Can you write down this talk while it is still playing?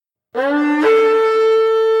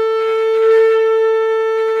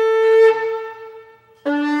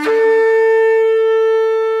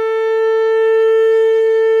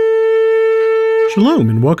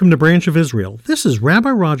Shalom and welcome to Branch of Israel. This is Rabbi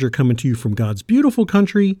Roger coming to you from God's beautiful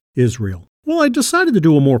country, Israel. Well, I decided to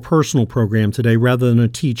do a more personal program today rather than a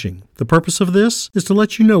teaching. The purpose of this is to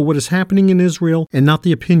let you know what is happening in Israel and not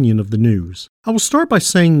the opinion of the news. I will start by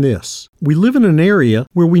saying this. We live in an area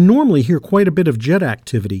where we normally hear quite a bit of jet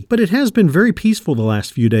activity, but it has been very peaceful the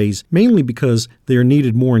last few days, mainly because they are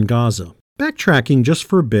needed more in Gaza. Backtracking just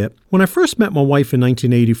for a bit, when I first met my wife in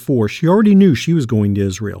 1984, she already knew she was going to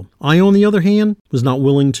Israel. I, on the other hand, was not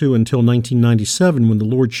willing to until 1997 when the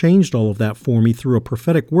Lord changed all of that for me through a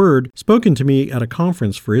prophetic word spoken to me at a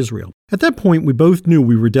conference for Israel. At that point, we both knew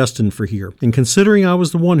we were destined for here, and considering I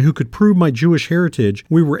was the one who could prove my Jewish heritage,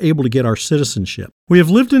 we were able to get our citizenship. We have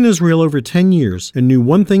lived in Israel over 10 years and knew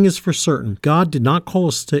one thing is for certain: God did not call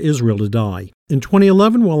us to Israel to die. In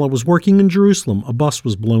 2011, while I was working in Jerusalem, a bus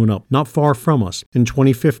was blown up not far from us. In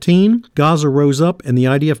 2015, Gaza rose up and the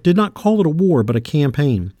IDF did not call it a war but a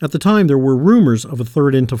campaign. At the time, there were rumors of a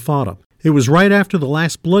third intifada. It was right after the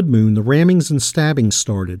last blood moon the rammings and stabbings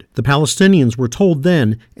started. The Palestinians were told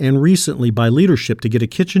then and recently by leadership to get a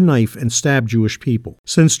kitchen knife and stab Jewish people.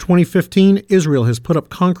 Since 2015, Israel has put up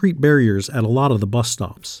concrete barriers at a lot of the bus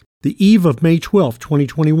stops. The eve of May 12,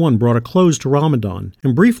 2021 brought a close to Ramadan.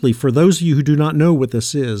 And briefly, for those of you who do not know what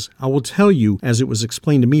this is, I will tell you as it was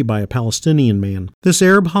explained to me by a Palestinian man. This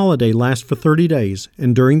Arab holiday lasts for 30 days,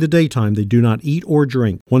 and during the daytime they do not eat or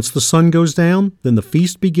drink. Once the sun goes down, then the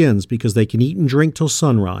feast begins because they can eat and drink till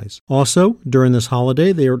sunrise. Also, during this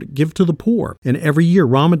holiday they are to give to the poor, and every year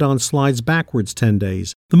Ramadan slides backwards 10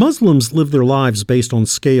 days. The Muslims live their lives based on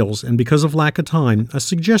scales, and because of lack of time, I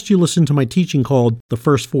suggest you listen to my teaching called The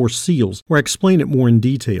First Four Seals, where I explain it more in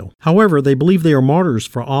detail. However, they believe they are martyrs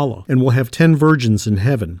for Allah and will have 10 virgins in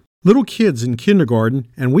heaven. Little kids in kindergarten,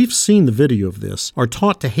 and we've seen the video of this, are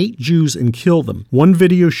taught to hate Jews and kill them. One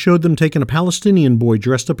video showed them taking a Palestinian boy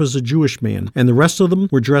dressed up as a Jewish man, and the rest of them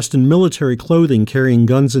were dressed in military clothing carrying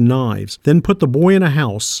guns and knives, then put the boy in a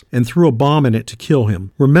house and threw a bomb in it to kill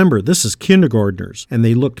him. Remember, this is kindergartners, and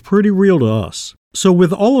they looked pretty real to us. So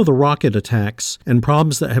with all of the rocket attacks and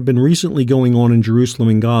problems that have been recently going on in Jerusalem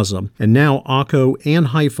and Gaza, and now Akko and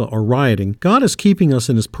Haifa are rioting, God is keeping us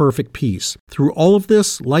in His perfect peace. Through all of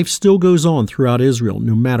this, life still goes on throughout Israel,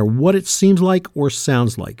 no matter what it seems like or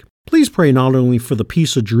sounds like. Please pray not only for the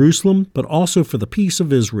peace of Jerusalem, but also for the peace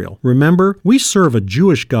of Israel. Remember, we serve a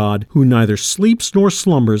Jewish God who neither sleeps nor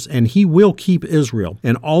slumbers, and He will keep Israel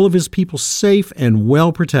and all of His people safe and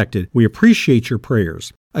well protected. We appreciate your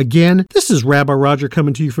prayers. Again, this is Rabbi Roger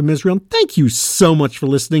coming to you from Israel. Thank you so much for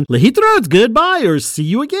listening. Lehitraot, goodbye, or see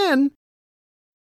you again.